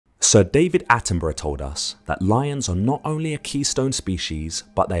Sir David Attenborough told us that lions are not only a keystone species,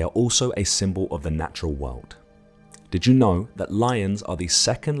 but they are also a symbol of the natural world. Did you know that lions are the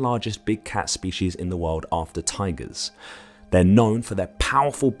second largest big cat species in the world after tigers? They're known for their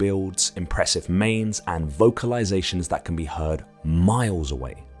powerful builds, impressive manes, and vocalizations that can be heard miles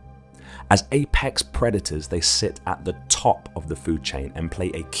away. As apex predators, they sit at the top of the food chain and play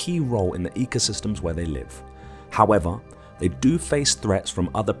a key role in the ecosystems where they live. However, they do face threats from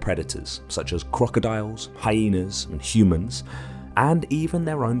other predators, such as crocodiles, hyenas, and humans, and even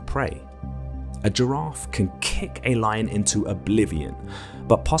their own prey. A giraffe can kick a lion into oblivion,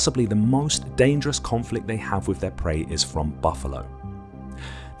 but possibly the most dangerous conflict they have with their prey is from buffalo.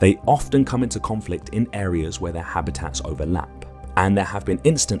 They often come into conflict in areas where their habitats overlap, and there have been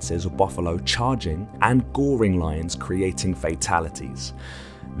instances of buffalo charging and goring lions, creating fatalities.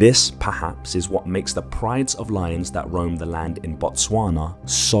 This, perhaps, is what makes the prides of lions that roam the land in Botswana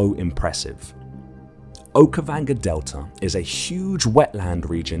so impressive. Okavango Delta is a huge wetland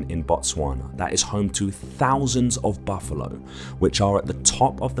region in Botswana that is home to thousands of buffalo, which are at the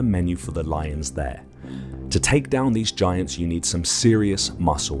top of the menu for the lions there. To take down these giants, you need some serious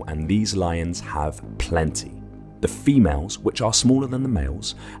muscle, and these lions have plenty. The females, which are smaller than the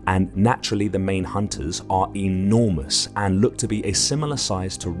males, and naturally the main hunters, are enormous and look to be a similar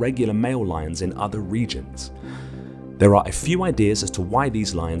size to regular male lions in other regions. There are a few ideas as to why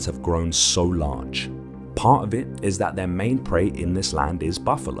these lions have grown so large. Part of it is that their main prey in this land is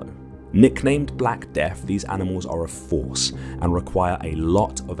buffalo. Nicknamed Black Death, these animals are a force and require a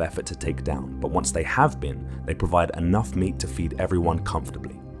lot of effort to take down, but once they have been, they provide enough meat to feed everyone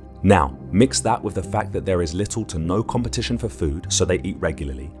comfortably. Now, mix that with the fact that there is little to no competition for food, so they eat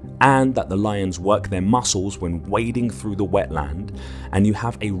regularly, and that the lions work their muscles when wading through the wetland, and you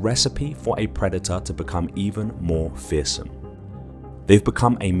have a recipe for a predator to become even more fearsome. They've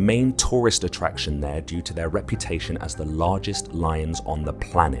become a main tourist attraction there due to their reputation as the largest lions on the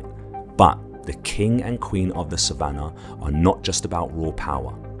planet. But the king and queen of the savannah are not just about raw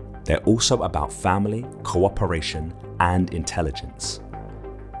power. They're also about family, cooperation, and intelligence.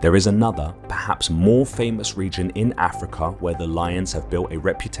 There is another, perhaps more famous region in Africa where the lions have built a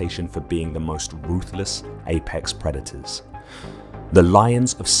reputation for being the most ruthless apex predators. The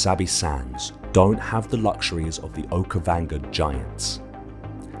lions of Sabi Sands don't have the luxuries of the Okavango giants.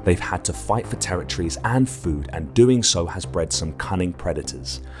 They've had to fight for territories and food, and doing so has bred some cunning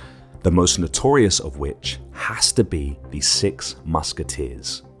predators, the most notorious of which has to be the 6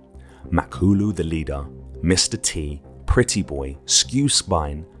 Musketeers. Makhulu the leader, Mr. T, Pretty Boy, Skew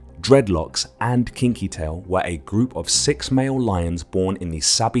Spine, Dreadlocks, and Kinky Tail were a group of 6 male lions born in the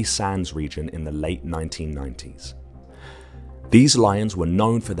Sabi Sands region in the late 1990s. These lions were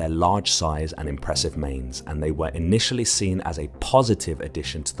known for their large size and impressive manes, and they were initially seen as a positive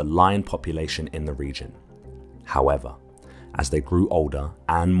addition to the lion population in the region. However, as they grew older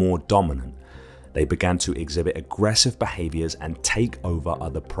and more dominant, they began to exhibit aggressive behaviors and take over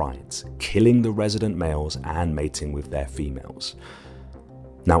other prides, killing the resident males and mating with their females.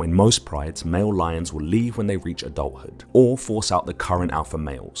 Now, in most prides, male lions will leave when they reach adulthood, or force out the current alpha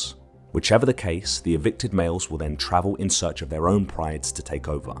males. Whichever the case, the evicted males will then travel in search of their own prides to take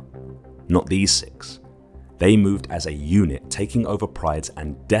over. Not these 6. They moved as a unit, taking over prides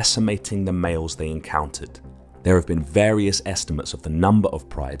and decimating the males they encountered. There have been various estimates of the number of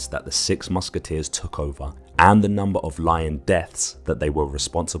prides that the 6 Musketeers took over and the number of lion deaths that they were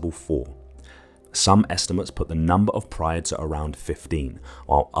responsible for. Some estimates put the number of prides at around 15,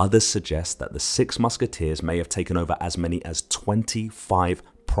 while others suggest that the 6 Musketeers may have taken over as many as 25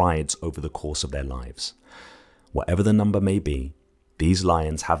 prides over the course of their lives. Whatever the number may be, these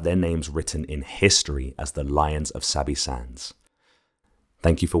lions have their names written in history as the Lions of Sabi Sands.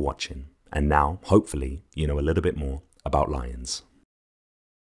 Thank you for watching, and now, hopefully, you know a little bit more about lions.